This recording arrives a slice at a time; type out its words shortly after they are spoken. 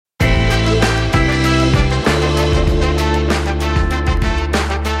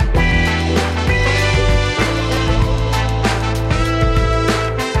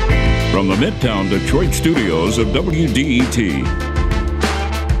Midtown Detroit studios of WDET.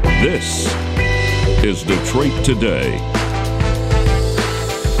 This is Detroit Today.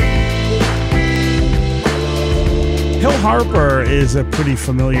 Hill Harper is a pretty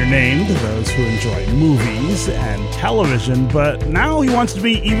familiar name to those who enjoy movies and television, but now he wants to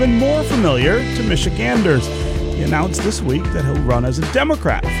be even more familiar to Michiganders. He announced this week that he'll run as a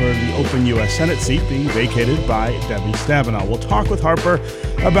Democrat for the open U.S. Senate seat being vacated by Debbie Stabenow. We'll talk with Harper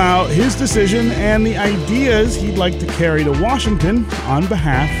about his decision and the ideas he'd like to carry to Washington on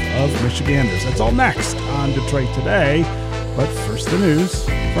behalf of Michiganders. That's all next on Detroit Today, but first the news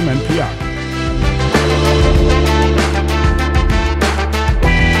from NPR.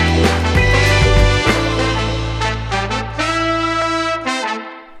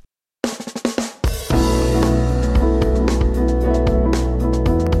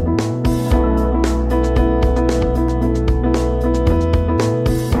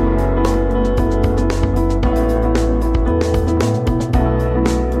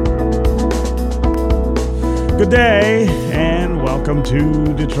 Good day, and welcome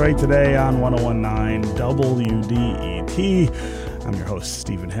to Detroit Today on 101.9 WDET. I'm your host,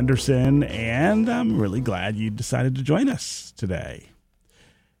 Stephen Henderson, and I'm really glad you decided to join us today.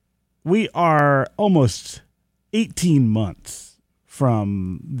 We are almost 18 months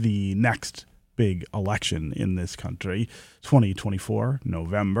from the next big election in this country, 2024,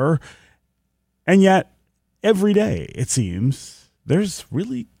 November, and yet every day, it seems, there's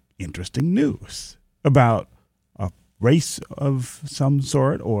really interesting news about race of some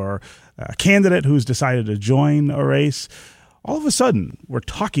sort or a candidate who's decided to join a race. All of a sudden, we're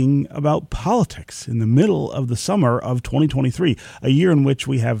talking about politics in the middle of the summer of 2023, a year in which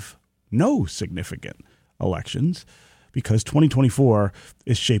we have no significant elections because 2024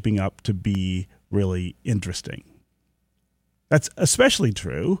 is shaping up to be really interesting. That's especially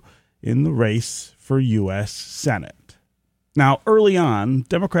true in the race for U.S. Senate. Now, early on,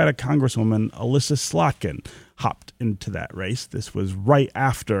 Democratic Congresswoman Elissa Slotkin hopped into that race. This was right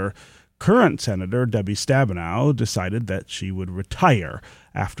after current Senator Debbie Stabenow decided that she would retire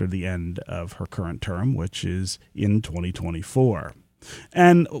after the end of her current term, which is in 2024.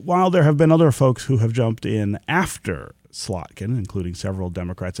 And while there have been other folks who have jumped in after Slotkin, including several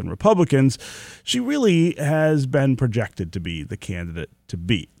Democrats and Republicans, she really has been projected to be the candidate to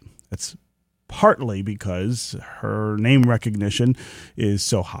beat. That's partly because her name recognition is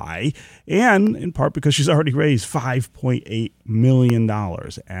so high, and in part because she's already raised $5.8 million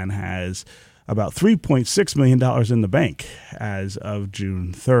and has about $3.6 million in the bank as of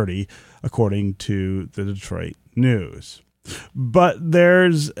June 30, according to the Detroit News. But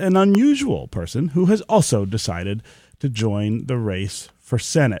there's an unusual person who has also decided to join the race for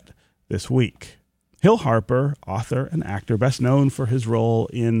Senate this week. Hill Harper, author and actor best known for his role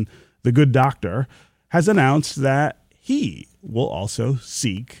in The Good Doctor, has announced that he will also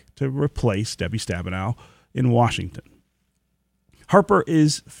seek to replace Debbie Stabenow in Washington. Harper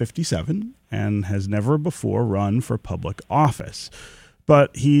is 57 and has never before run for public office,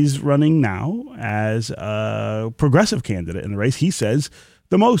 but he's running now as a progressive candidate in the race. He says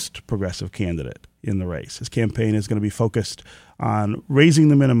the most progressive candidate in the race. His campaign is going to be focused on raising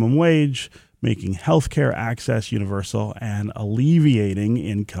the minimum wage, making healthcare access universal, and alleviating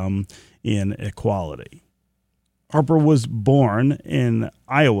income inequality. Harper was born in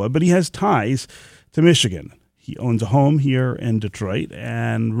Iowa, but he has ties to Michigan. He owns a home here in Detroit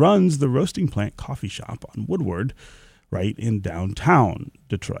and runs the Roasting Plant coffee shop on Woodward, right in downtown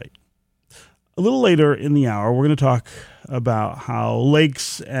Detroit. A little later in the hour, we're going to talk about how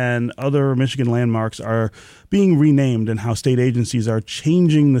lakes and other Michigan landmarks are being renamed and how state agencies are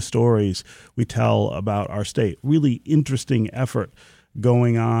changing the stories we tell about our state. Really interesting effort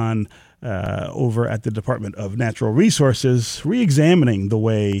going on over at the Department of Natural Resources, re-examining the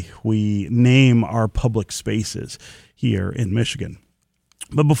way we name our public spaces here in Michigan.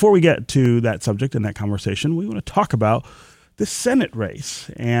 But before we get to that subject and that conversation, we want to talk about the Senate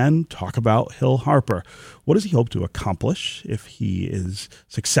race and talk about Hill Harper. What does he hope to accomplish if he is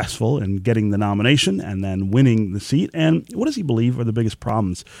successful in getting the nomination and then winning the seat? And what does he believe are the biggest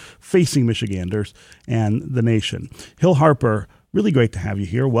problems facing Michiganders and the nation? Hill Harper, really great to have you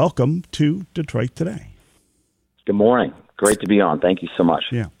here. Welcome to Detroit Today. Good morning. Great to be on. Thank you so much.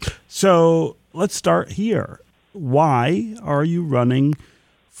 Yeah. So let's start here. Why are you running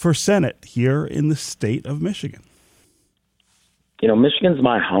for Senate here in the state of Michigan? You know, Michigan's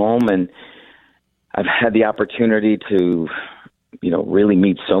my home, and I've had the opportunity to, really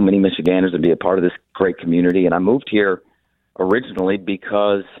meet so many Michiganders and be a part of this great community. And I moved here originally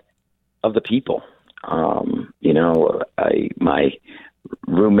because of the people. My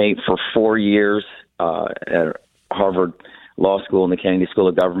roommate for 4 years at Harvard Law School and the Kennedy School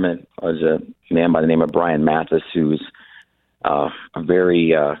of Government was a man by the name of Brian Mathis, who's a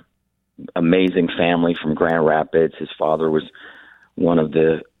very amazing family from Grand Rapids. His father was one of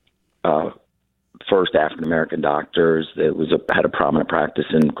the first African American doctors that had a prominent practice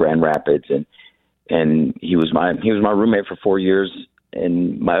in Grand Rapids, and he was my roommate for 4 years.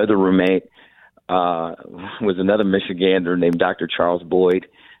 And my other roommate was another Michigander named Dr. Charles Boyd,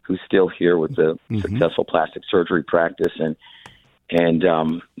 who's still here with the successful plastic surgery practice, and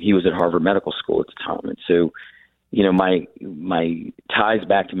he was at Harvard Medical School at the time. And so, my ties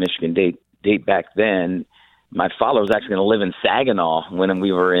back to Michigan date back then. My father was actually going to live in Saginaw when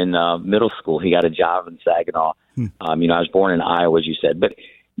we were in middle school. He got a job in Saginaw. I was born in Iowa, as you said, but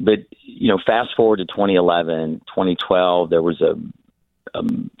fast forward to 2011, 2012, there was a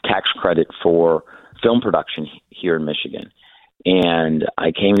tax credit for film production here in Michigan. And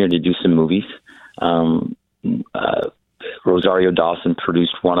I came here to do some movies. Rosario Dawson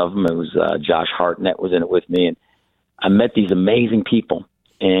produced one of them. It was Josh Hartnett was in it with me. And I met these amazing people.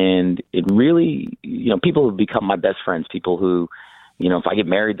 And it really, people have become my best friends, people who, if I get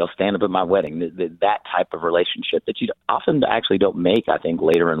married, they'll stand up at my wedding. That type of relationship that you often actually don't make, I think,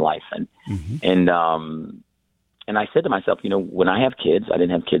 later in life. And I said to myself, when I have kids, I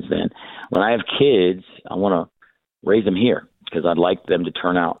didn't have kids then. When I have kids, I want to raise them here because I'd like them to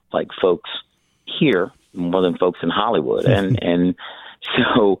turn out like folks here more than folks in Hollywood. And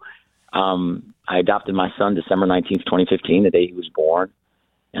so I adopted my son December 19th, 2015, the day he was born.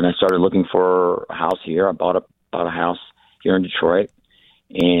 And I started looking for a house here. I bought a house here in Detroit.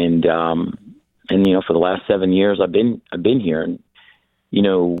 And for the last 7 years, I've been here and,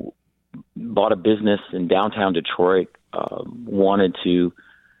 bought a business in downtown Detroit, wanted to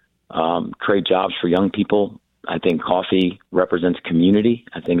create jobs for young people. I think coffee represents community.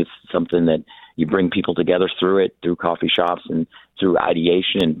 I think it's something that you bring people together through coffee shops and through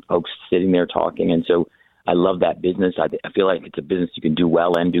ideation and folks sitting there talking. And so I love that business. I feel like it's a business you can do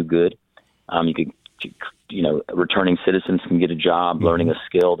well and do good. Returning citizens can get a job, learning a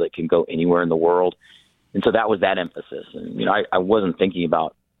skill that can go anywhere in the world. And so that was that emphasis. And, I wasn't thinking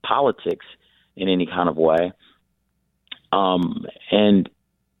about politics in any kind of way.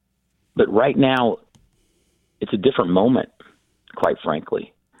 But right now it's a different moment, quite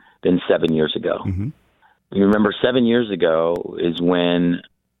frankly, than 7 years ago. You remember 7 years ago is when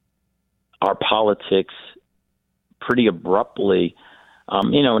our politics pretty abruptly,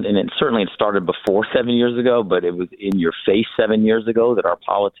 and it certainly started before 7 years ago, but it was in your face 7 years ago that our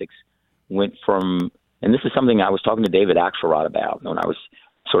politics went from, and this is something I was talking to David Axelrod about when I was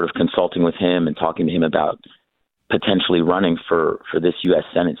sort of consulting with him and talking to him about potentially running for this U.S.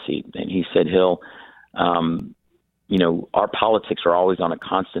 Senate seat. And he said, Hill, our politics are always on a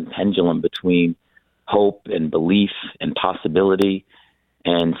constant pendulum between hope and belief and possibility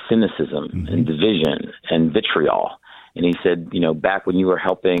and cynicism and division and vitriol. And he said, back when you were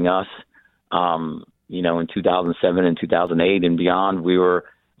helping us, in 2007 and 2008 and beyond, we were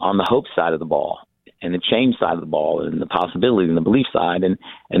on the hope side of the ball and the change side of the ball and the possibility and the belief side. And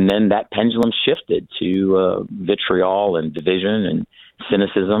then that pendulum shifted to vitriol and division and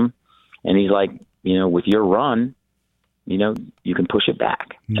cynicism. And he's like, with your run, you can push it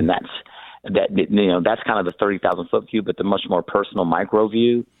back. And that's kind of the 30,000 foot view, but the much more personal micro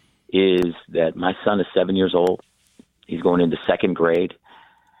view is that my son is 7 years old. He's going into second grade.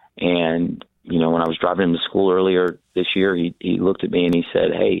 And, when I was driving him to school earlier this year, he looked at me and he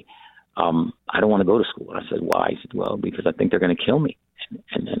said, hey, I don't want to go to school. And I said, why? He said, well, because I think they're going to kill me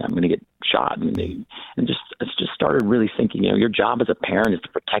and then I'm going to get shot. And just started really thinking, your job as a parent is to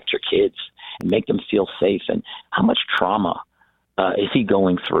protect your kids and make them feel safe. And how much trauma is he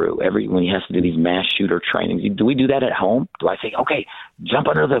going through when he has to do these mass shooter trainings? Do we do that at home? Do I say, okay, jump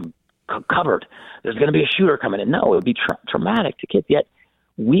under the cupboard, there's going to be a shooter coming in? No, it would be traumatic to kids. Yet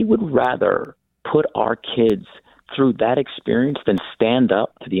we would rather put our kids through that experience than stand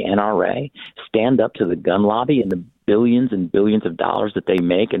up to the NRA, stand up to the gun lobby and the billions and billions of dollars that they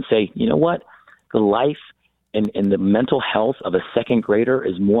make and say, you know what, the life and the mental health of a second grader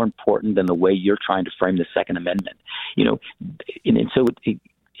is more important than the way you're trying to frame the Second Amendment.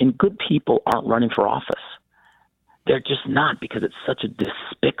 And good people aren't running for office. They're just not, because it's such a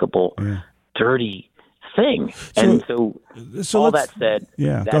despicable, dirty thing. So all that said,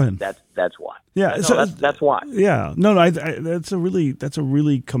 go ahead. That's why. Yeah, that's why. Yeah, no, that's a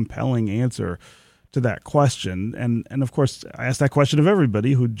really compelling answer to that question, and of course, I ask that question of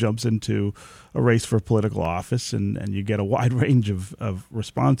everybody who jumps into a race for political office, and you get a wide range of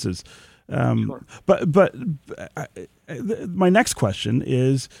responses. Sure. But my next question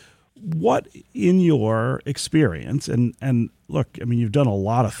is, what in your experience, and look, I mean, you've done a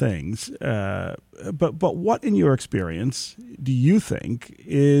lot of things, but what in your experience do you think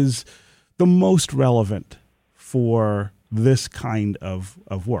is the most relevant for this kind of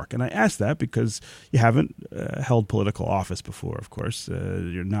work? And I ask that because you haven't held political office before, of course.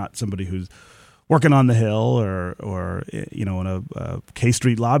 You're not somebody who's working on the Hill or in a K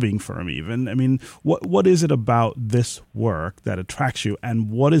Street lobbying firm even. I mean, what is it about this work that attracts you, and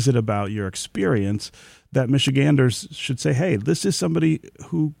what is it about your experience that Michiganders should say, hey, this is somebody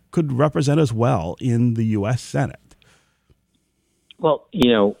who could represent us well in the U.S. Senate? Well,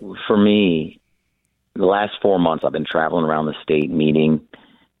 for me, the last 4 months I've been traveling around the state, meeting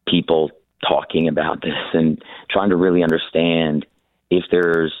people, talking about this, and trying to really understand if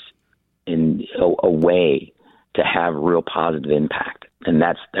there's a way to have real positive impact. And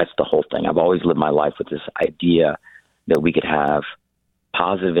that's the whole thing. I've always lived my life with this idea that we could have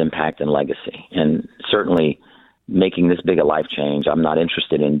positive impact and legacy. And certainly making this big a life change, I'm not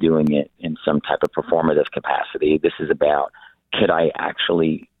interested in doing it in some type of performative capacity. This is about, could I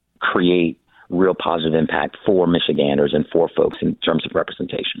actually create real positive impact for Michiganders and for folks in terms of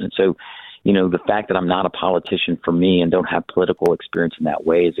representation? And so, the fact that I'm not a politician for me and don't have political experience in that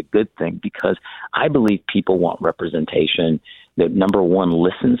way is a good thing, because I believe people want representation that, number one,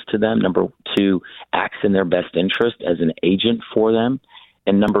 listens to them, number two, acts in their best interest as an agent for them,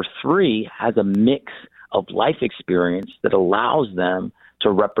 and number three, has a mix of life experience that allows them to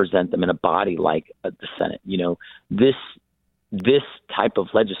represent them in a body like the Senate. This type of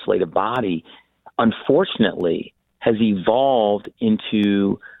legislative body, unfortunately, has evolved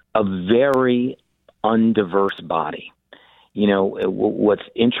into a very undiverse body. What's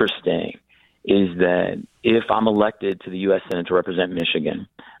interesting is that if I'm elected to the U.S. Senate to represent Michigan,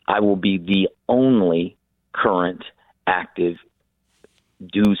 I will be the only current active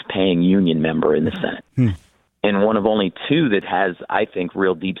dues-paying union member in the Senate. And one of only two that has, I think,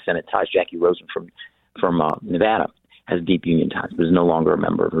 real deep Senate ties. Jackie Rosen from Nevada has deep union ties, but is no longer a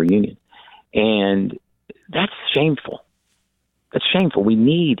member of her union. And that's shameful. That's shameful. We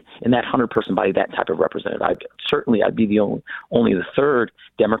need, in that 100-person body, that type of representative. I'd be the only the third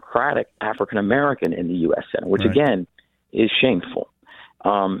Democratic African-American in the U.S. Senate, which, right, again, is shameful.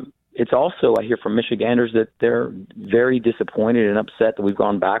 It's also, I hear from Michiganders that they're very disappointed and upset that we've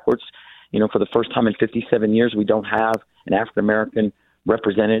gone backwards. For the first time in 57 years, we don't have an African-American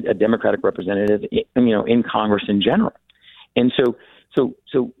representative, a Democratic representative, in Congress in general. And so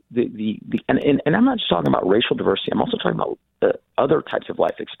and I'm not just talking about racial diversity. I'm also talking about other types of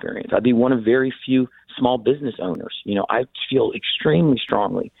life experience. I'd be one of very few small business owners. I feel extremely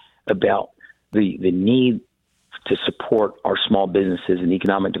strongly about the need to support our small businesses and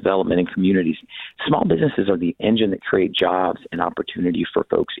economic development in communities. Small businesses are the engine that create jobs and opportunity for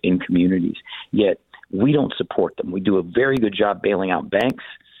folks in communities, yet we don't support them. We do a very good job bailing out banks.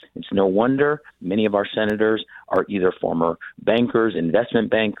 It's no wonder many of our senators are either former bankers, investment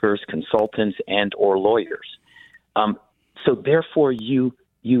bankers, consultants, and or lawyers. So therefore, you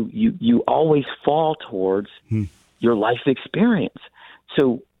always fall towards your life experience.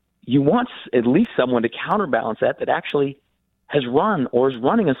 So you want at least someone to counterbalance that actually has run or is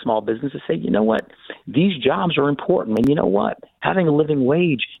running a small business to say, you know what, these jobs are important. And you know what, having a living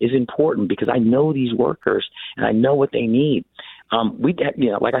wage is important because I know these workers and I know what they need.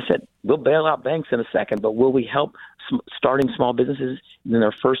 Like I said, we'll bail out banks in a second, but will we help starting small businesses in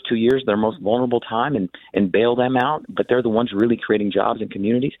their first 2 years, their most vulnerable time, and bail them out? But they're the ones really creating jobs in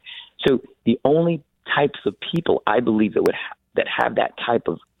communities. So the only types of people I believe that have that type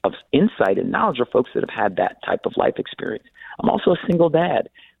of insight and knowledge are folks that have had that type of life experience. I'm also a single dad.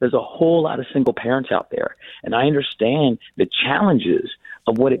 There's a whole lot of single parents out there, and I understand the challenges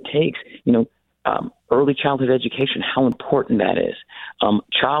of what it takes. Early childhood education, how important that is.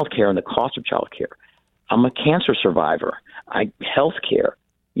 Childcare and the cost of childcare. I'm a cancer survivor. Healthcare.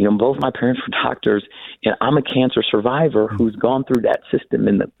 Both my parents were doctors, and I'm a cancer survivor who's gone through that system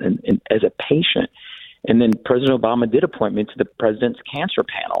as a patient. And then President Obama did appoint me to the president's cancer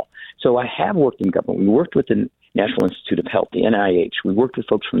panel. So I have worked in government. We worked with the National Institute of Health, the NIH. We worked with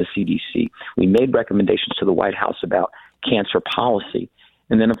folks from the CDC. We made recommendations to the White House about cancer policy.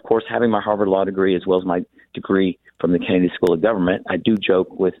 And then, of course, having my Harvard Law degree as well as my degree from the Kennedy School of Government, I do joke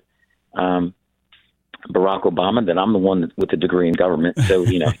with Barack Obama that I'm the one with the degree in government. So,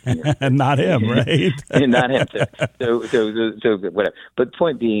 and not him, right? And not him. So whatever. But the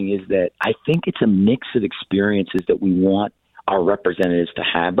point being is that I think it's a mix of experiences that we want our representatives to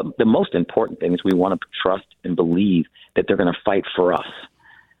have. But the most important thing is we want to trust and believe that they're going to fight for us.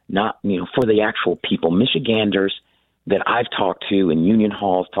 not, for the actual people. Michiganders that I've talked to in union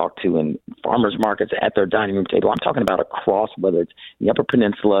halls, talked to in farmers markets at their dining room table. I'm talking about across, whether it's the Upper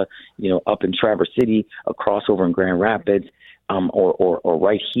Peninsula, up in Traverse City, across over in Grand Rapids, or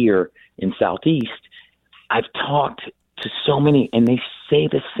right here in Southeast. I've talked to so many, and they say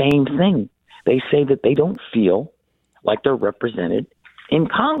the same thing. They say that they don't feel like they're represented in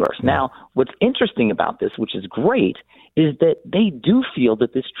Congress. Now, what's interesting about this, which is great, is that they do feel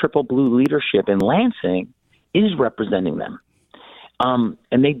that this triple blue leadership in Lansing is representing them.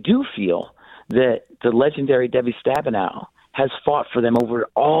 And they do feel that the legendary Debbie Stabenow has fought for them over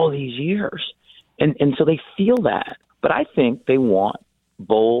all these years. And so they feel that. But I think they want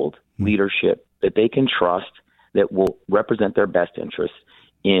bold leadership that they can trust, that will represent their best interests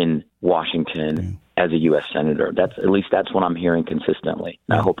in Washington as a U.S. Senator. That's what I'm hearing consistently.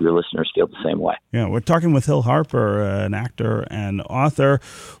 And I hope your listeners feel the same way. Yeah, we're talking with Hill Harper, an actor and author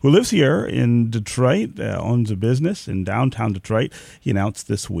who lives here in Detroit, owns a business in downtown Detroit. He announced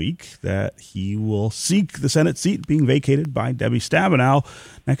this week that he will seek the Senate seat being vacated by Debbie Stabenow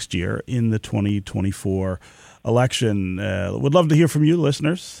next year in the 2024 election. Would love to hear from you,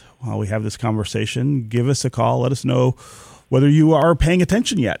 listeners, while we have this conversation. Give us a call. Let us know whether you are paying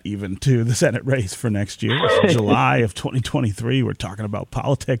attention yet even to the Senate race for next year. It's July of 2023. We're talking about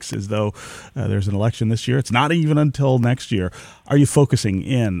politics as though there's an election this year. It's not even until next year. Are you focusing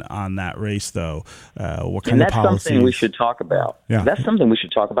in on that race, though? What kind of policies? That's something we should talk about. Yeah. That's something we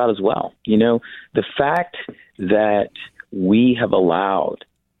should talk about as well. The fact that we have allowed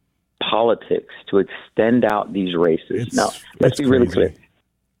politics to extend out these races. Now, let's be really clear.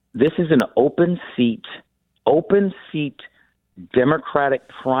 This is an open seat Democratic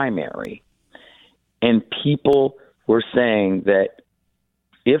primary, and people were saying that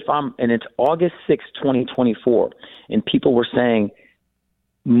and it's August 6, 2024, and people were saying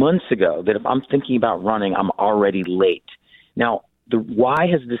months ago that if I'm thinking about running, I'm already late. Now, why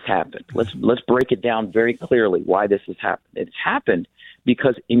has this happened? Let's break it down very clearly why this has happened. It's happened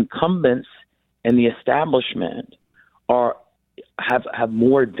because incumbents and the establishment have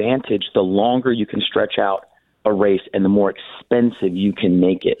more advantage the longer you can stretch out a race and the more expensive you can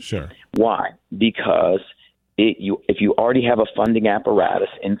make it. Sure. Why? Because if you already have a funding apparatus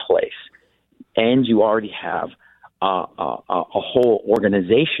in place and you already have a whole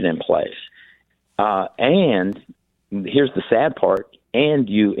organization in place, and here's the sad part, and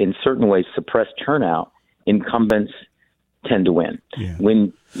you in certain ways suppress turnout, incumbents tend to win. Yeah.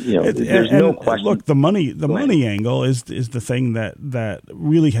 When there's no question. Look, the money angle is the thing that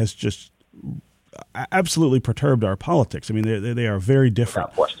really has just absolutely perturbed our politics. I mean, they are very different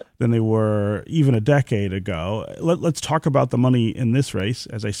than they were even a decade ago. Let's talk about the money in this race.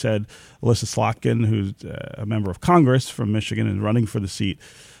 As I said, Alyssa Slotkin, who's a member of Congress from Michigan and running for the seat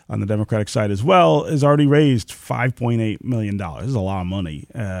on the Democratic side as well, has already raised $5.8 million. This is a lot of money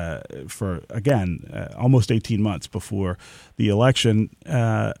for, again, almost 18 months before the election.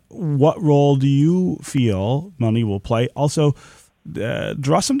 What role do you feel money will play? Also,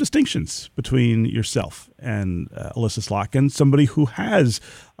 draw some distinctions between yourself and Alyssa Slotkin, somebody who has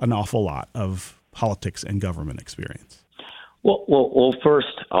an awful lot of politics and government experience. Well,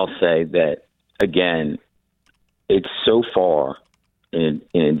 first I'll say that, again, it's so far in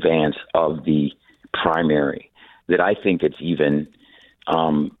advance of the primary that I think it's even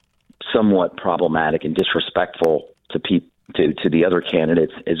somewhat problematic and disrespectful to the other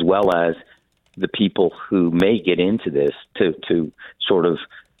candidates, as well as the people who may get into this to sort of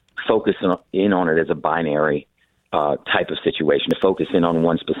focus in on it as a binary type of situation, to focus in on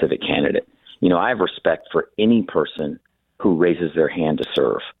one specific candidate. I have respect for any person who raises their hand to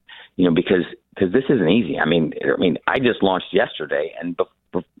serve, because this isn't easy. I mean, I just launched yesterday, and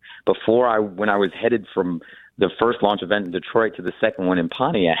when I was headed from the first launch event in Detroit to the second one in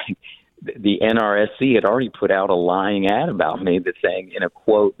Pontiac, the NRSC had already put out a lying ad about me that's saying in a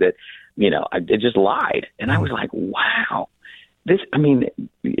quote that, I just lied. And I was like, wow,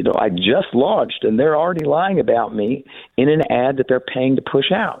 I just launched and they're already lying about me in an ad that they're paying to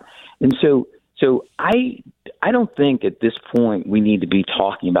push out. And so I don't think at this point we need to be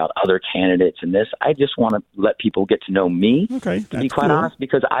talking about other candidates in this. I just want to let people get to know me, to be quite honest,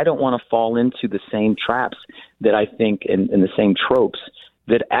 because I don't want to fall into the same traps that I think and the same tropes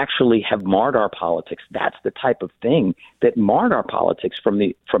that actually have marred our politics. That's the type of thing that marred our politics from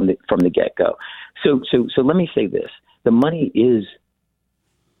the get-go. So let me say this. The money is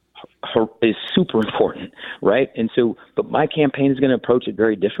is super important, right? And so, but my campaign is going to approach it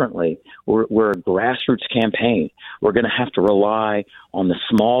very differently. We're a grassroots campaign. We're going to have to rely on the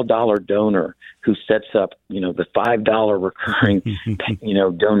small dollar donor who sets up, the $5 recurring,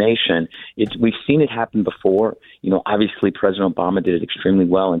 donation. We've seen it happen before. Obviously President Obama did it extremely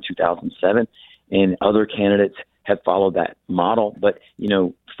well in 2007, and other candidates have followed that model. But,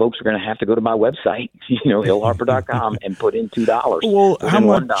 folks are going to have to go to my website, hillharper.com, and put in $2. Well, how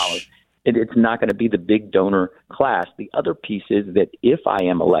much? $1. It's not going to be the big donor class. The other piece is that if I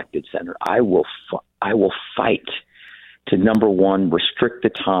am elected senator, I will fight to, number one, restrict the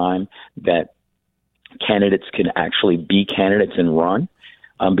time that candidates can actually be candidates and run.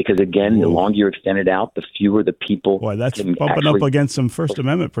 Because, again, the longer you extend it out, the fewer the people. Boy, that's bumping up against some First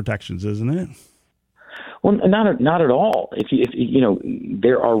Amendment protections, isn't it? Well, not at all. If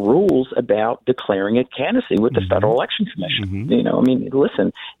there are rules about declaring a candidacy with the Federal Election Commission.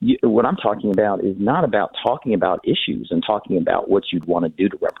 Listen, what I'm talking about is not about talking about issues and talking about what you'd want to do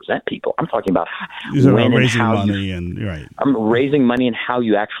to represent people. I'm talking about when and how I'm raising money and how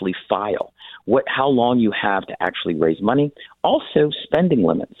you actually file. How long you have to actually raise money. Also, spending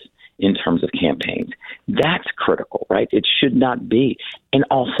limits in terms of campaigns. That's critical, right? It should not be. And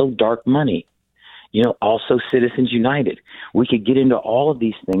also dark money. Also Citizens United. We could get into all of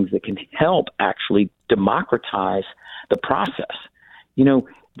these things that can help actually democratize the process.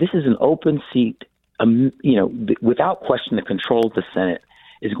 This is an open seat. Without question, the control of the Senate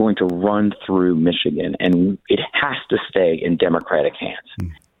is going to run through Michigan, and it has to stay in Democratic hands.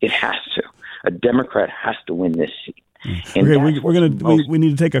 It has to. A Democrat has to win this seat. Okay, we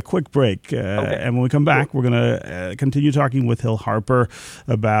need to take a quick break, and when we come back, we're going to continue talking with Hill Harper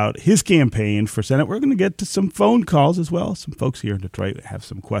about his campaign for Senate. We're going to get to some phone calls as well. Some folks here in Detroit have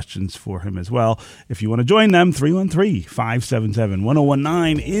some questions for him as well. If you want to join them,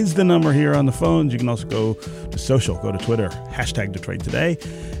 313-577-1019 is the number here on the phones. You can also go to social, go to Twitter, #Detroit Today,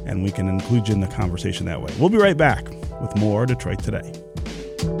 and we can include you in the conversation that way. We'll be right back with more Detroit Today.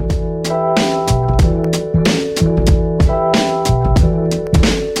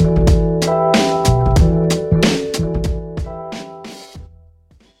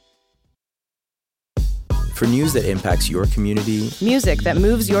 For news that impacts your community, music that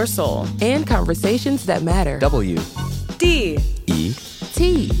moves your soul, and conversations that matter. WDET,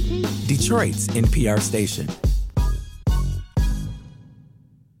 Detroit's NPR station.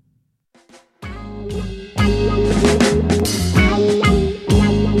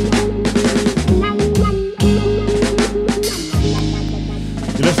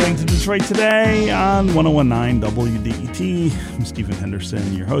 You're listening to Detroit Today on 101.9 WDET. I'm Stephen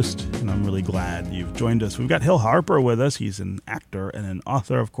Henderson, your host, and I'm really glad you've joined us. We've got Hill Harper with us. He's an actor and an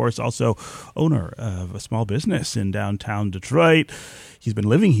author, of course, also owner of a small business in downtown Detroit. He's been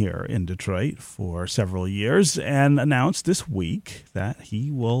living here in Detroit for several years and announced this week that he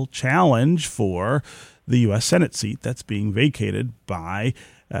will challenge for the U.S. Senate seat that's being vacated by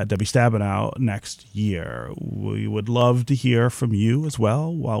Debbie Stabenow next year. We would love to hear from you as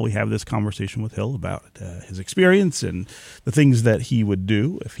well while we have this conversation with Hill about his experience and the things that he would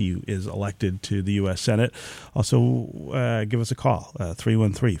do if he is elected to the U.S. Senate. Also, give us a call.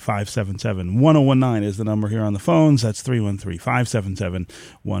 313-577-1019 is the number here on the phones. That's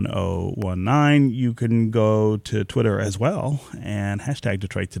 313-577-1019. You can go to Twitter as well and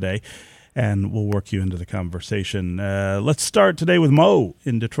 #Detroit Today, and we'll work you into the conversation. Let's start today with Mo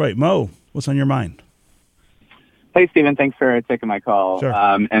in Detroit. Mo, what's on your mind? Hey, Stephen. Thanks for taking my call. Sure.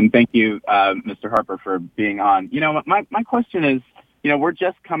 And thank you, Mr. Harper, for being on. My question is, we're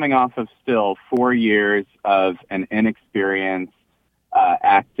just coming off of still 4 years of an inexperienced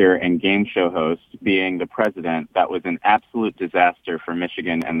actor and game show host being the president. That was an absolute disaster for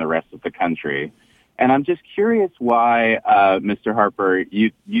Michigan and the rest of the country. And I'm just curious why, Mr. Harper,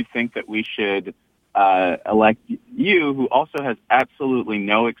 you think that we should elect you, who also has absolutely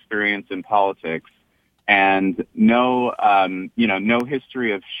no experience in politics and no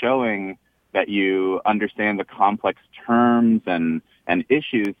history of showing that you understand the complex terms and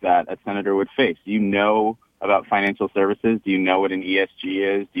issues that a senator would face. Do you know about financial services? Do you know what an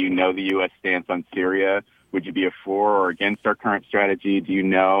ESG is? Do you know the U.S. stance on Syria? Would you be for or against our current strategy? Do you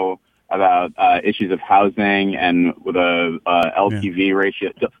know about issues of housing and with a LTV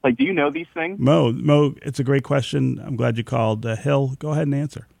ratio? Do you know these things? Mo, it's a great question. I'm glad you called. Hill, go ahead and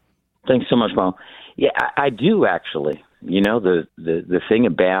answer. Thanks so much, Mo. Yeah, I do actually. The thing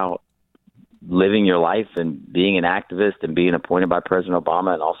about living your life and being an activist and being appointed by President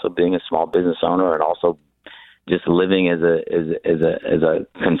Obama and also being a small business owner and also just living as a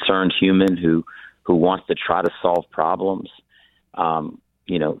concerned human who wants to try to solve problems.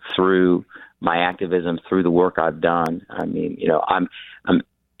 through my activism, through the work I've done. I mean, I'm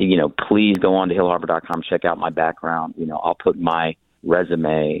please go on to hillharper.com, check out my background. I'll put my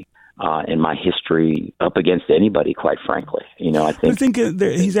resume and my history up against anybody, quite frankly. I think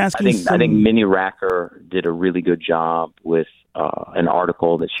he's asking. I think Minnie Racker did a really good job with an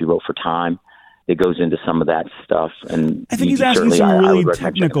article that she wrote for Time that goes into some of that stuff. And I think he's asking some really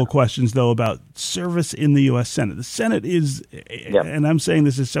technical questions, though, about service in the U.S. Senate. The Senate is, and I'm saying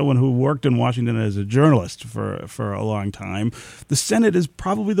this as someone who worked in Washington as a journalist for a long time, the Senate is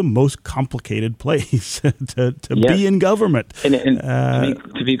probably the most complicated place to be in government. And I mean,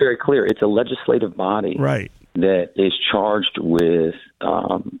 to be very clear, it's a legislative body, right, that is charged with,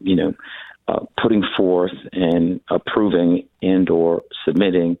 putting forth and approving and or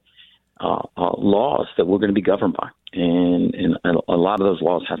submitting laws that we're going to be governed by. And a lot of those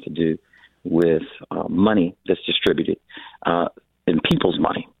laws have to do with money that's distributed and people's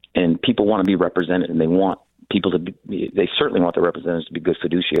money. And people want to be represented, and they certainly want their representatives to be good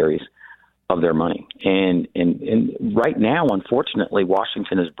fiduciaries of their money. And right now, unfortunately,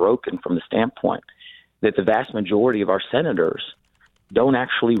 Washington is broken from the standpoint that the vast majority of our senators don't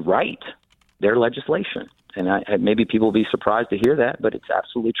actually write their legislation. And maybe people will be surprised to hear that, but it's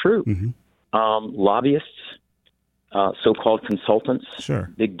absolutely true. Mm-hmm. Lobbyists, so-called consultants,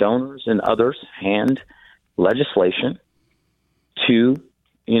 sure, big donors, and others hand legislation to,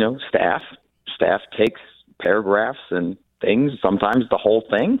 staff. Staff takes paragraphs and things, sometimes the whole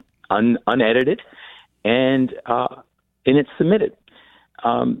thing, unedited, and it's submitted.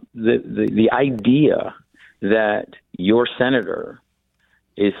 The idea that your senator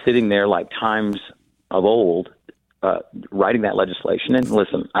is sitting there like Times of old, writing that legislation. And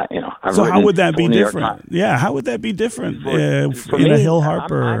listen, so how would that be different? Yeah, how would that be different for me, a Hill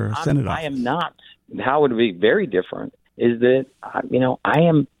Harper Senate office? I am not. How it would be very different is that I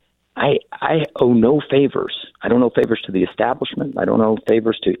owe no favors. I don't owe favors to the establishment. I don't owe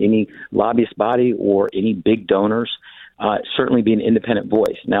favors to any lobbyist body or any big donors. Certainly be an independent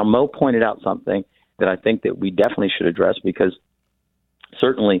voice. Now, Mo pointed out something that I think that we definitely should address, because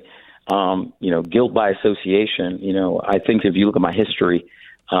certainly, guilt by association, I think if you look at my history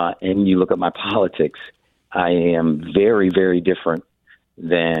and you look at my politics, I am very, very different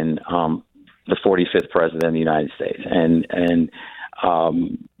than the 45th president of the United States. And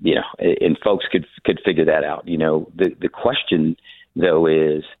folks could figure that out. The question, though,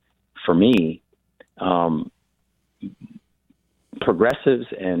 is, for me, progressives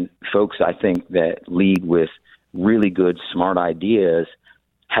and folks, I think, that lead with really good, smart ideas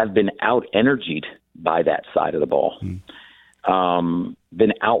have been out-energied by that side of the ball,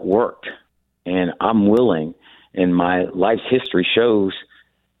 been outworked. And I'm willing, and my life's history shows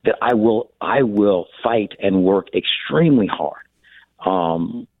that I will fight and work extremely hard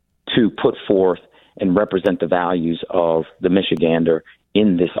to put forth and represent the values of the Michigander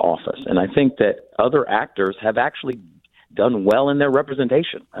in this office. And I think that other actors have actually done well in their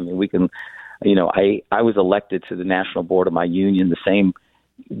representation. I mean, we can, I was elected to the national board of my union, the same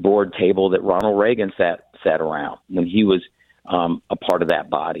board table that Ronald Reagan sat around when he was a part of that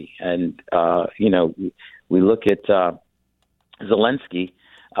body. And, we look at Zelensky,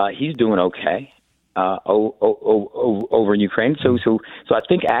 he's doing okay over in Ukraine. So I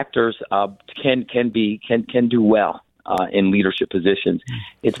think actors can do well in leadership positions.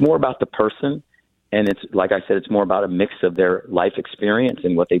 It's more about the person. And it's, like I said, it's more about a mix of their life experience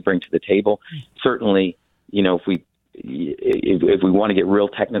and what they bring to the table. Certainly, if we want to get real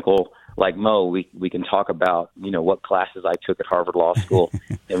technical, like Mo, we can talk about, what classes I took at Harvard Law School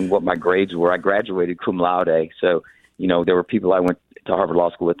and what my grades were. I graduated cum laude. So, there were people I went to Harvard Law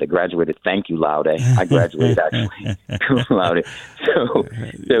School with that graduated thank you laude. I graduated actually cum laude. So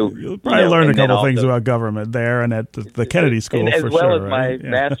you'll probably learn a couple things about government there and at the Kennedy School, and as for well sure, as right? my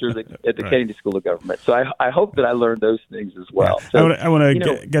master's at the Kennedy School of Government. So I hope that I learned those things as well. Yeah. So, I want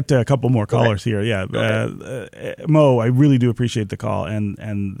to get to a couple more callers here. Yeah, Mo, I really do appreciate the call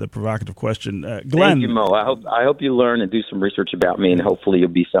and the provocative question. Glenn, thank you, Mo. I hope you learn and do some research about me, and hopefully you'll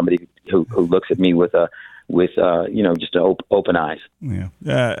be somebody who looks at me with just open eyes.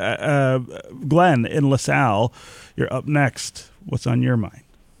 Yeah. Glenn in LaSalle, you're up next. What's on your mind?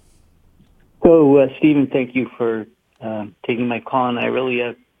 So, Stephen, thank you for taking my call, and I really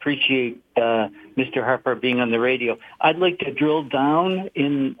appreciate Mr. Harper being on the radio. I'd like to drill down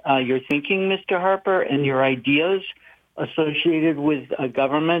in your thinking, Mr. Harper, and your ideas associated with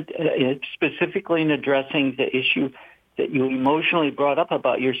government, specifically in addressing the issue that you emotionally brought up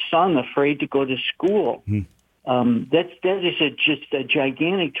about your son afraid to go to school. That is just a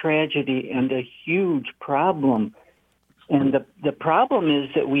gigantic tragedy and a huge problem And the problem is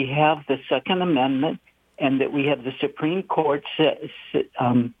that we have the Second Amendment and that we have the Supreme Court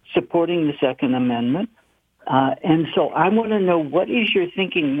supporting the Second Amendment. And so I want to know, what is your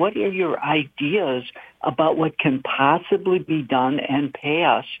thinking? What are your ideas about what can possibly be done and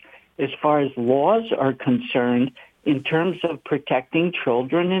passed as far as laws are concerned in terms of protecting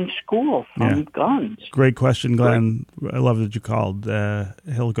children in school from guns? Great question, Glenn. I love that you called.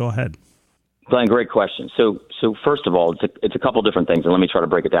 Hill, go ahead. Glenn, great question. So first of all, it's a couple different things, and let me try to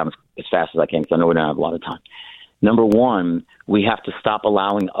break it down as fast as I can because I know we don't have a lot of time. Number one, we have to stop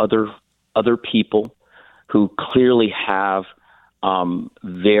allowing other people who clearly have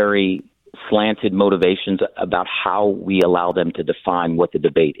very slanted motivations about how we allow them to define what the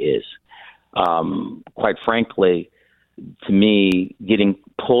debate is. Quite frankly, to me, getting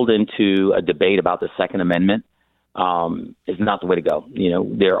pulled into a debate about the Second Amendment is not the way to go.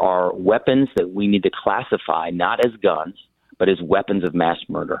 There are weapons that we need to classify not as guns, but as weapons of mass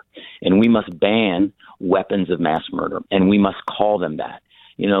murder. And we must ban weapons of mass murder, and we must call them that.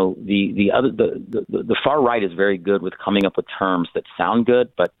 The far right is very good with coming up with terms that sound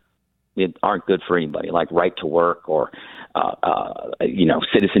good, but it aren't good for anybody, like right to work or,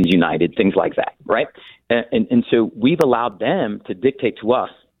 Citizens United, things like that, right? And so we've allowed them to dictate to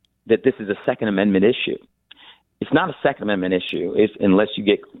us that this is a Second Amendment issue. It's not a Second Amendment issue unless you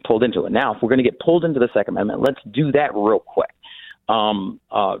get pulled into it. Now, if we're going to get pulled into the Second Amendment, let's do that real quick.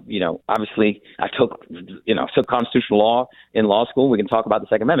 Obviously, I took constitutional law in law school. We can talk about the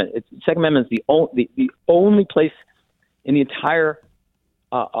Second Amendment. The Second Amendment is the only place in the entire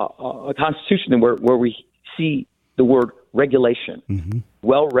Constitution where we see the word regulation,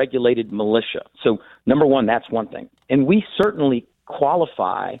 well-regulated militia. So, number one, that's one thing. And we certainly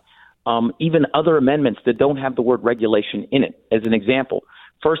qualify even other amendments that don't have the word regulation in it. As an example,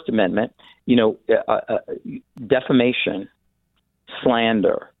 First Amendment, defamation,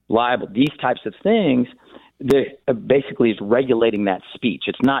 slander, libel, these types of things, basically is regulating that speech.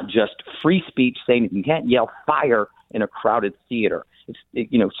 It's not just free speech saying that you can't yell fire in a crowded theater.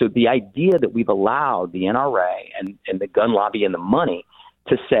 So the idea that we've allowed the NRA and the gun lobby and the money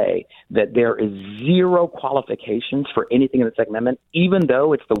to say that there is zero qualifications for anything in the Second Amendment, even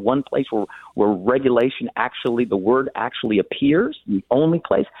though it's the one place where regulation the word actually appears, the only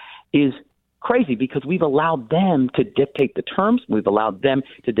place, is crazy because we've allowed them to dictate the terms. We've allowed them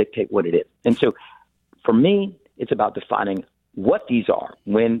to dictate what it is. And so for me, it's about defining what these are.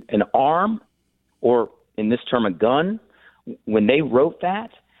 When an arm, or in this term, a gun, when they wrote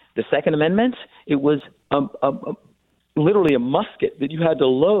that, the Second Amendment, it was literally a musket that you had to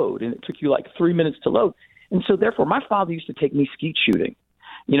load, and it took you like 3 minutes to load. And so therefore, my father used to take me skeet shooting.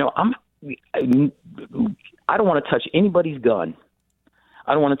 I don't want to touch anybody's gun.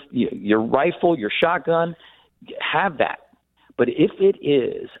 I don't want to, your rifle, your shotgun, have that. But if it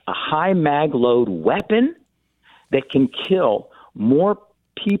is a high mag load weapon that can kill more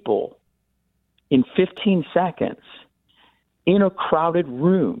people in 15 seconds in a crowded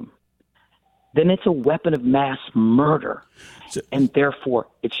room, then it's a weapon of mass murder. And therefore,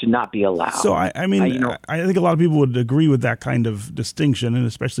 it should not be allowed. So, I think a lot of people would agree with that kind of distinction, and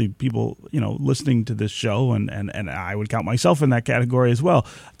especially people, listening to this show, and I would count myself in that category as well.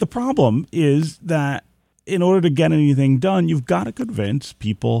 The problem is that in order to get anything done, you've got to convince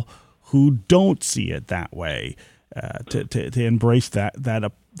people who don't see it that way to embrace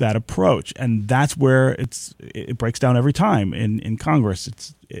that approach, and that's where it breaks down every time in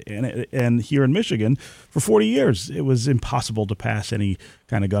Congress. And here in Michigan, for 40 years, it was impossible to pass any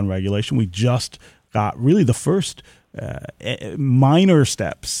kind of gun regulation. We just got really the first minor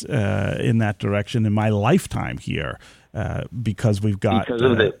steps in that direction in my lifetime here. Because we've got because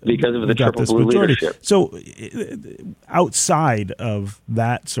of the triple blue leadership. So outside of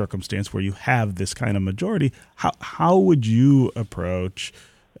that circumstance where you have this kind of majority, how would you approach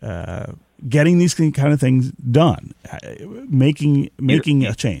getting these kind of things done, making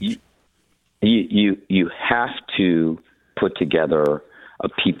a change? You have to put together a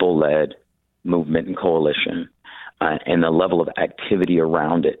people-led movement and coalition, and the level of activity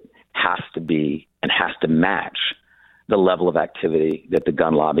around it has to match the level of activity that the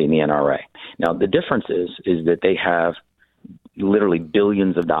gun lobby and the NRA. Now, the difference is that they have literally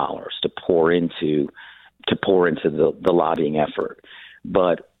billions of dollars to pour into the lobbying effort.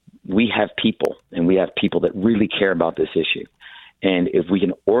 But we have people, and we have people that really care about this issue. And if we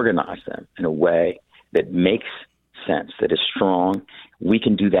can organize them in a way that makes sense, that is strong, we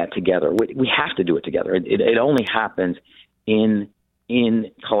can do that together. We have to do it together. It only happens in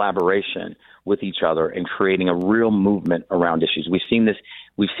collaboration with each other and creating a real movement around issues. We've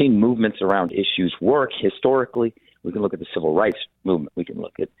seen movements around issues work historically. We can look at the civil rights movement. We can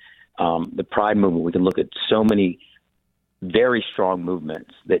look at the Pride movement. We can look at so many very strong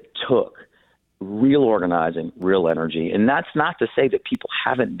movements that took real organizing, real energy. And that's not to say that people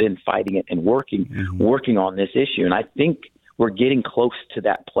haven't been fighting it and working on this issue. And I think we're getting close to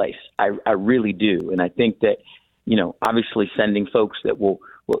that place. I really do. And I think that, obviously sending folks that will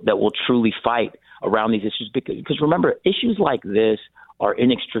truly fight around these issues, because remember, issues like this are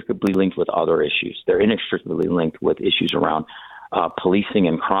inextricably linked with other issues. They're inextricably linked with issues around policing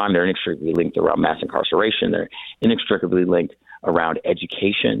and crime. They're inextricably linked around mass incarceration. They're inextricably linked around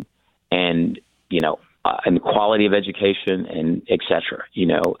education and, and the quality of education and et cetera.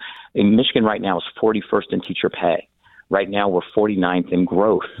 In Michigan right now is 41st in teacher pay. Right now we're 49th in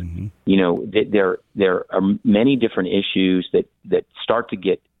growth. There are many different issues that start to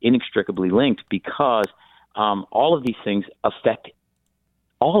get inextricably linked because all of these things affect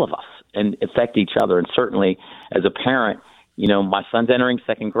all of us and affect each other. And certainly as a parent, my son's entering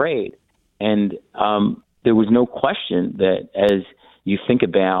second grade, and there was no question that as you think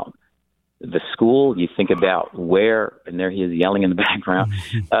about the school, you think about where, and there he is yelling in the background,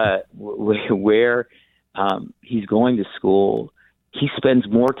 where he's going to school. He spends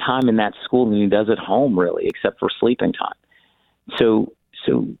more time in that school than he does at home, really, except for sleeping time. So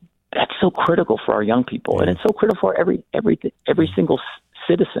that's so critical for our young people, and it's so critical for every single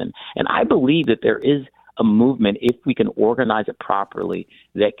citizen. And I believe that there is a movement, if we can organize it properly,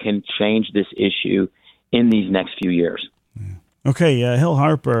 that can change this issue in these next few years. Okay, Hill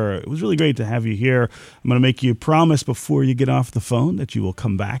Harper, it was really great to have you here. I'm going to make you promise before you get off the phone that you will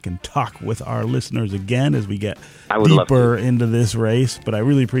come back and talk with our listeners again as we get deeper into this race. But I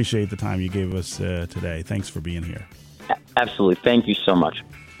really appreciate the time you gave us today. Thanks for being here. Absolutely. Thank you so much.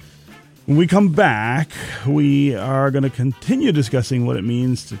 When we come back, we are going to continue discussing what it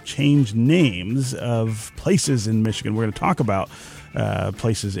means to change names of places in Michigan. We're going to talk about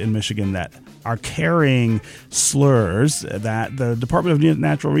places in Michigan that are carrying slurs that the Department of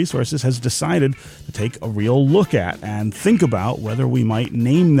Natural Resources has decided to take a real look at and think about whether we might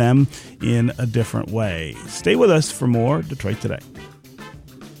name them in a different way. Stay with us for more Detroit Today.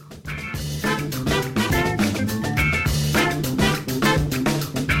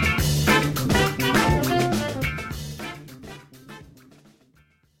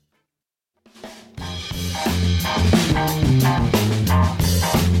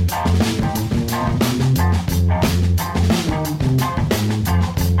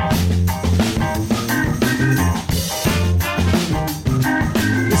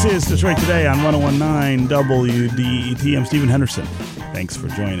 This is Detroit Today on 101.9 WDET. I'm Stephen Henderson. Thanks for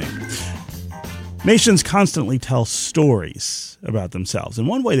joining. Nations constantly tell stories about themselves, and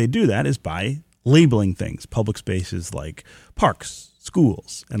one way they do that is by labeling things. Public spaces like parks,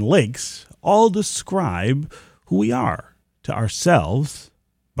 schools, and lakes all describe who we are to ourselves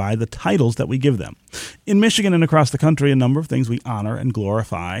by the titles that we give them. In Michigan and across the country, a number of things we honor and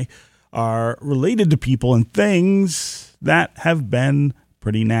glorify are related to people and things that have been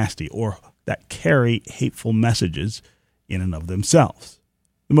pretty nasty or that carry hateful messages in and of themselves.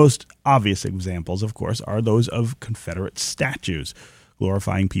 The most obvious examples, of course, are those of Confederate statues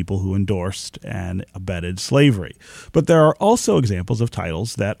glorifying people who endorsed and abetted slavery. But there are also examples of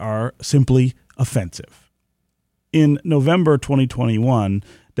titles that are simply offensive. In November 2021,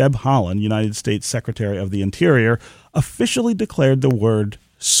 Deb Haaland, United States Secretary of the Interior, officially declared the word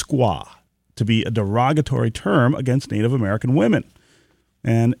squaw to be a derogatory term against Native American women.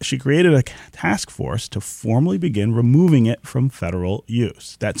 And she created a task force to formally begin removing it from federal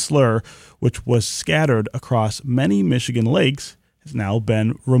use. That slur, which was scattered across many Michigan lakes, has now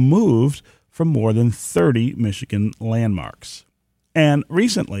been removed from more than 30 Michigan landmarks. And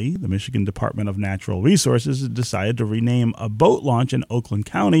recently, the Michigan Department of Natural Resources decided to rename a boat launch in Oakland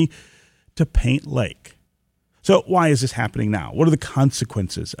County to Paint Lake. So why is this happening now? What are the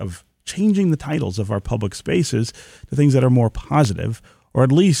consequences of changing the titles of our public spaces to things that are more positive, or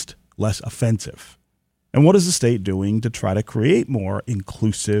at least less offensive? And what is the state doing to try to create more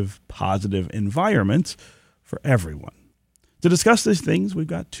inclusive, positive environments for everyone? To discuss these things, we've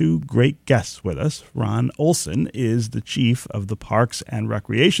got two great guests with us. Ron Olson is the chief of the Parks and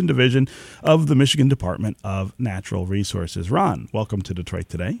Recreation Division of the Michigan Department of Natural Resources. Ron, welcome to Detroit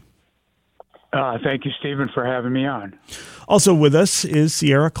Today. Thank you, Stephen, for having me on. Also with us is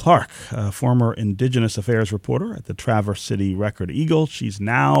Sierra Clark, a former Indigenous Affairs reporter at the Traverse City Record-Eagle. She's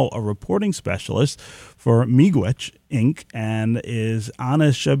now a reporting specialist for Miigwech, Inc., and is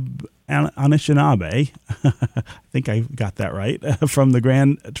Anishinaabe, I think I got that right, from the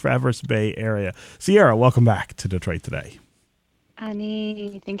Grand Traverse Bay area. Sierra, welcome back to Detroit Today.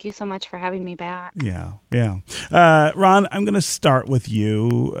 Annie, thank you so much for having me back. Yeah. Ron, I'm going to start with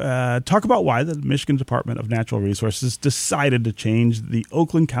you. Talk about why the Michigan Department of Natural Resources decided to change the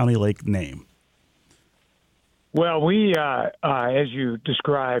Oakland County Lake name. Well, we, as you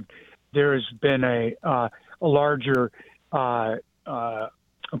described, there's been a larger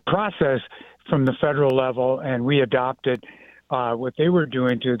process from the federal level, and we adopted what they were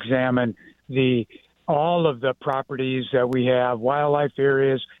doing to examine all of the properties that we have, wildlife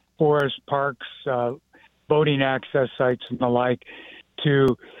areas, forests, parks, boating access sites, and the like,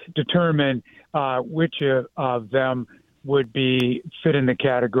 to determine which of them would be fit in the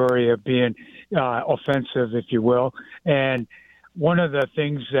category of being offensive, if you will. And one of the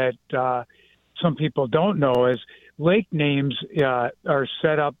things that some people don't know is lake names are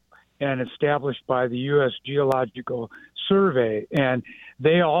set up and established by the U.S. Geological Survey, and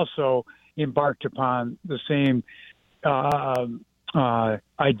they also embarked upon the same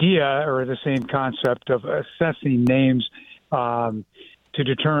idea or the same concept of assessing names to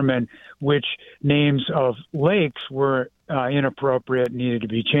determine which names of lakes were inappropriate and needed to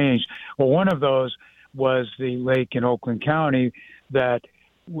be changed. Well, one of those was the lake in Oakland County that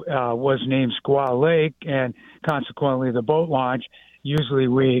was named Squaw Lake, and consequently the boat launch. Usually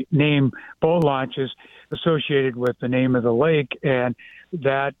we name boat launches associated with the name of the lake, and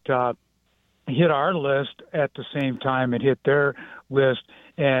that hit our list at the same time it hit their list,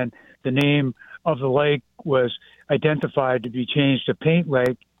 and the name of the lake was identified to be changed to Paint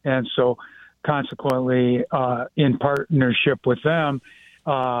Lake, and so consequently in partnership with them,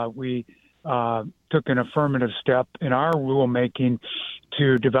 we took an affirmative step in our rulemaking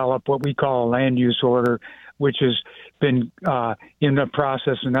to develop what we call a land use order, which has been in the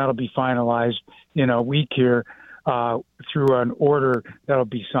process, and that'll be finalized in a week here through an order that'll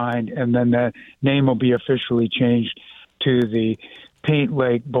be signed, and then that name will be officially changed to the Paint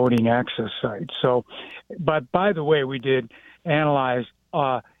Lake boating access site. So, but by the way, we did analyze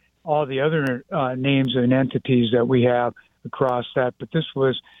all the other names and entities that we have across that, but this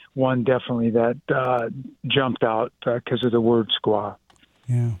was one definitely that jumped out because of the word squaw.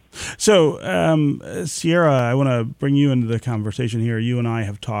 Yeah. So, Sierra, I want to bring you into the conversation here. You and I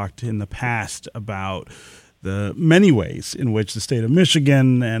have talked in the past about the many ways in which the state of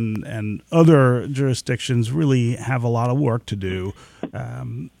Michigan and other jurisdictions really have a lot of work to do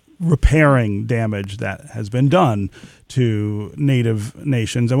repairing damage that has been done to Native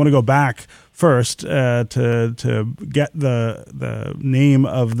nations. I want to go back first to get the name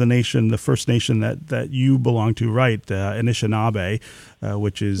of the nation, the First Nation that you belong to, right? Anishinaabe,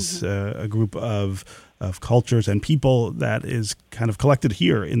 which is a group of cultures and people that is kind of collected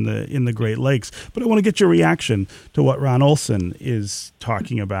here in the Great Lakes. But I want to get your reaction to what Ron Olson is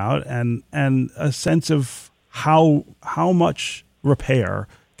talking about and a sense of how much repair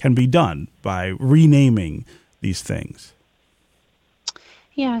can be done by renaming these things.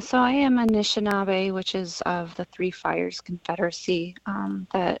 Yeah, so I am Anishinaabe, which is of the Three Fires Confederacy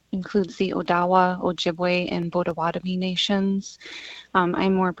that includes the Odawa, Ojibwe, and Potawatomi nations.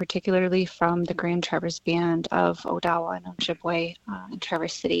 I'm more particularly from the Grand Traverse Band of Odawa and Ojibwe in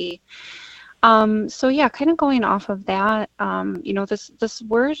Traverse City. So yeah, kind of going off of that, this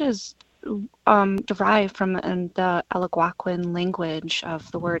word is derived from the Algonquin language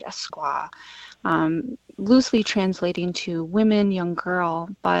of the word esquaw, loosely translating to women, young girl.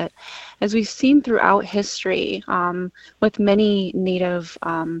 But as we've seen throughout history, with many Native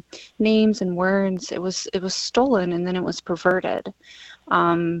names and words, it was stolen and then it was perverted.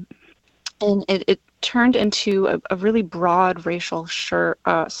 And it turned into a really broad racial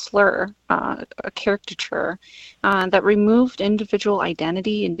slur, a caricature that removed individual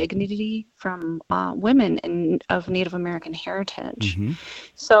identity and dignity from women of Native American heritage. Mm-hmm.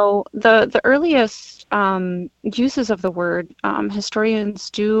 So the earliest uses of the word, historians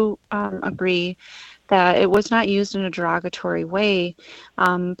do agree that it was not used in a derogatory way,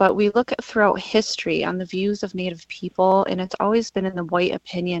 but we look throughout history on the views of Native people, and it's always been in the white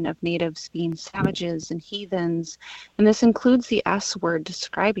opinion of Natives being savages and heathens, and this includes the S word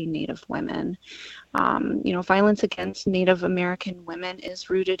describing Native women. Violence against Native American women is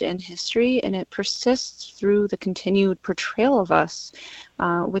rooted in history, and it persists through the continued portrayal of us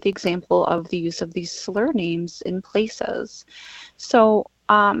with the example of the use of these slur names in places. So,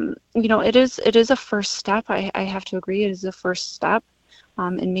 it is a first step. I have to agree, it is a first step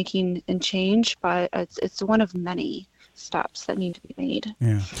in making and change, but it's one of many steps that need to be made.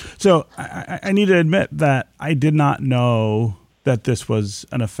 Yeah. So I need to admit that I did not know that this was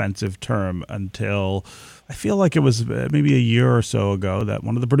an offensive term until I feel like it was maybe a year or so ago that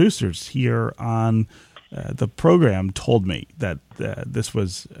one of the producers here on the program told me that this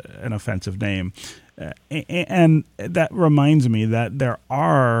was an offensive name, and that reminds me that there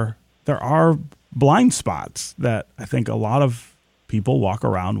are blind spots that I think a lot of people walk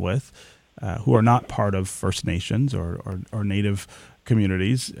around with who are not part of First Nations or Native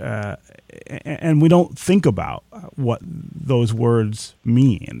communities, and we don't think about what those words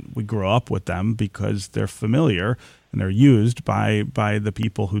mean. We grow up with them because they're familiar and they're used by the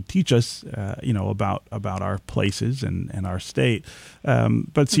people who teach us, about our places and our state.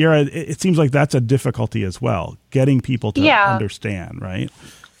 But Sierra, it seems like that's a difficulty as well, getting people to understand, right?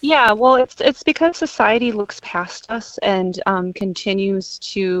 Yeah, well, it's because society looks past us and continues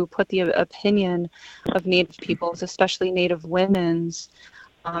to put the opinion of Native peoples, especially Native women's,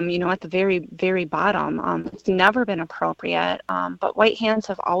 at the very, very bottom. It's never been appropriate, but white hands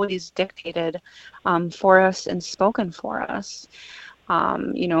have always dictated for us and spoken for us.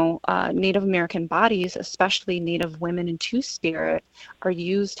 Native American bodies, especially Native women in Two-Spirit, are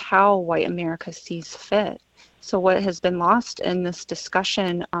used how white America sees fit. So what has been lost in this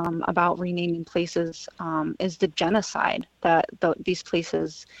discussion about renaming places is the genocide that these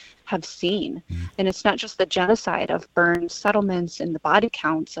places have seen. And it's not just the genocide of burned settlements and the body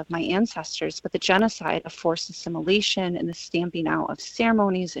counts of my ancestors, but the genocide of forced assimilation and the stamping out of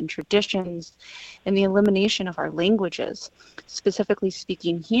ceremonies and traditions and the elimination of our languages. Specifically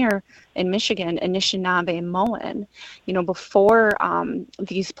speaking here in Michigan, Anishinaabe, Moan, before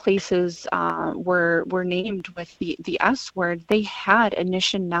these places were named with the S word, they had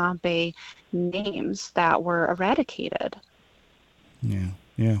Anishinaabe names that were eradicated. Yeah.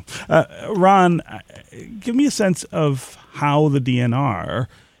 Ron, give me a sense of how the DNR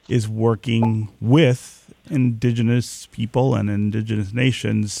is working with Indigenous people and Indigenous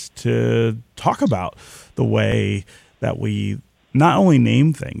nations to talk about the way that we not only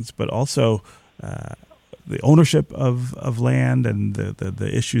name things, but also the ownership of land and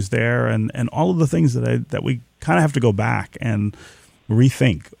the issues there and all of the things that we kind of have to go back and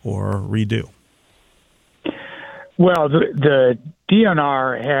rethink or redo. Well, the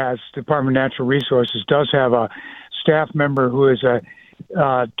DNR has, Department of Natural Resources, does have a staff member who is a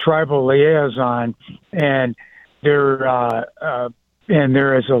tribal liaison, and there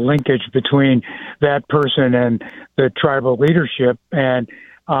is a linkage between that person and the tribal leadership, and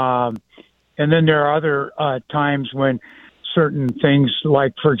then there are other times when certain things,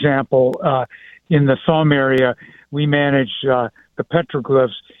 like, for example, in the Thumb area, we manage the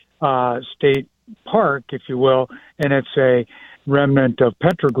Petroglyphs State Park, if you will, and it's a remnant of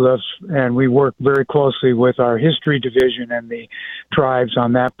petroglyphs, and we work very closely with our history division and the tribes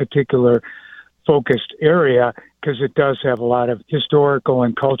on that particular focused area, because it does have a lot of historical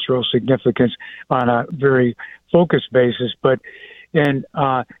and cultural significance on a very focused basis. But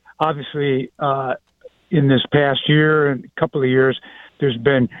obviously in this past year and a couple of years, there's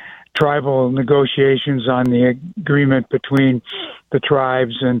been tribal negotiations on the agreement between the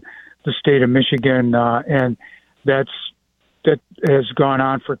tribes and the state of Michigan, and that has gone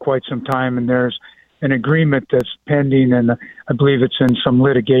on for quite some time, and there's an agreement that's pending, and I believe it's in some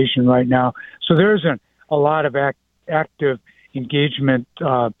litigation right now. So there's a lot of active engagement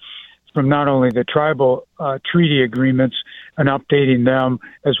from not only the tribal treaty agreements and updating them,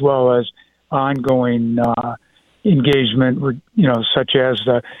 as well as ongoing engagement, such as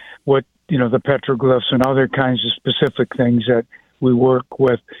the petroglyphs and other kinds of specific things that we work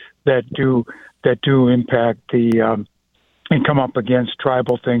with that do impact the and come up against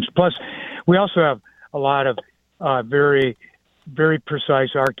tribal things. Plus, we also have a lot of very, very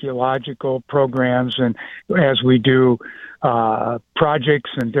precise archaeological programs, and as we do projects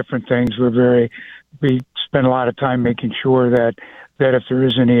and different things, we spend a lot of time making sure that if there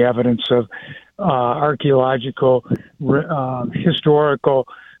is any evidence of archaeological, historical,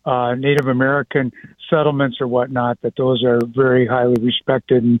 Native American settlements or whatnot, that those are very highly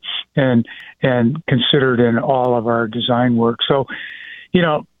respected and considered in all of our design work. So,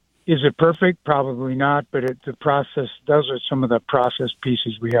 is it perfect? Probably not, but the process, those are some of the process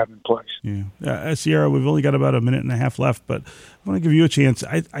pieces we have in place. Yeah. Sierra, we've only got about a minute and a half left, but I want to give you a chance.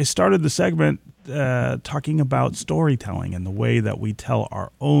 I started the segment talking about storytelling and the way that we tell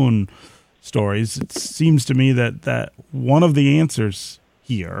our own stories. It seems to me that one of the answers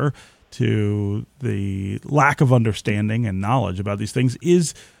here to the lack of understanding and knowledge about these things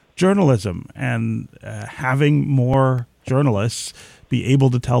is journalism, and having more journalists be able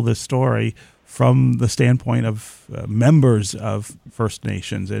to tell this story from the standpoint of members of First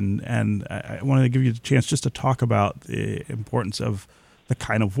Nations. And I wanted to give you a chance just to talk about the importance of the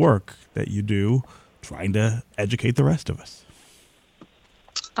kind of work that you do trying to educate the rest of us.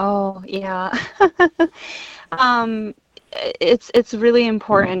 Oh, yeah. It's really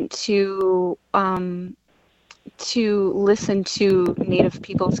important to listen to Native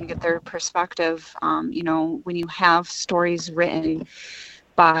peoples and get their perspective. When you have stories written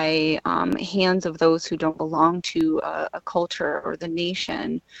by hands of those who don't belong to a culture or the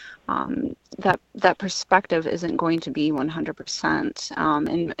nation, that perspective isn't going to be 100%.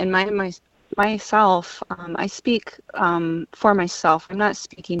 And myself, I speak for myself. I'm not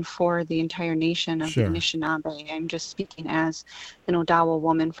speaking for the entire nation of Sure. the Anishinaabe. I'm just speaking as an Odawa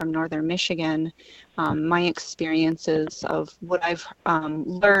woman from northern Michigan. My experiences of what I've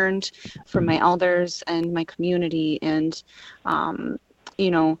learned from my elders and my community, and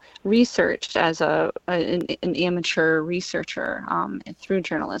researched as an amateur researcher through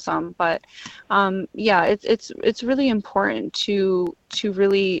journalism. But it's really important to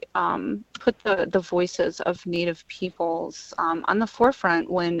really put the voices of Native peoples on the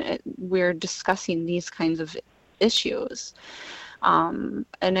forefront when we're discussing these kinds of issues. And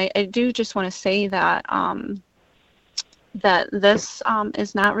I do just want to say that that this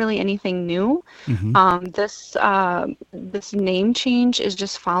is not really anything new. This name change is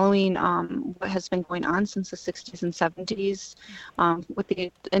just following what has been going on since the 60s and 70s with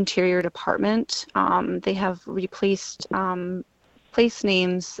the Interior Department. They have replaced place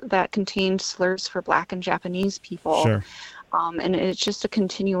names that contained slurs for Black and Japanese people. Sure. And it's just a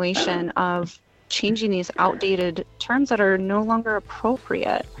continuation of changing these outdated terms that are no longer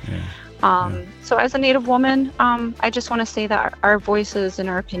appropriate. So as a Native woman, I just want to say that our voices and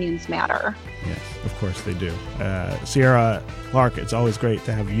our opinions matter. Yes, of course they do. Sierra Clark, it's always great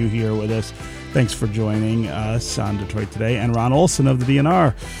to have you here with us. Thanks for joining us on Detroit Today. And Ron Olson of the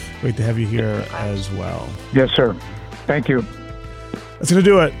DNR, great to have you here as well. Yes, sir. Thank you. That's going to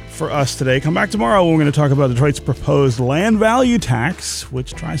do it for us today. Come back tomorrow when we're going to talk about Detroit's proposed land value tax,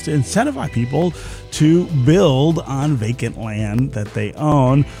 which tries to incentivize people to build on vacant land that they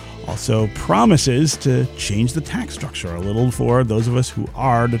own. Also promises to change the tax structure a little for those of us who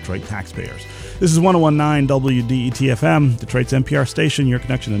are Detroit taxpayers. This is 101.9 WDET-FM, Detroit's NPR station, your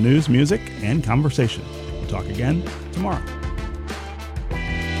connection to news, music, and conversation. We'll talk again tomorrow.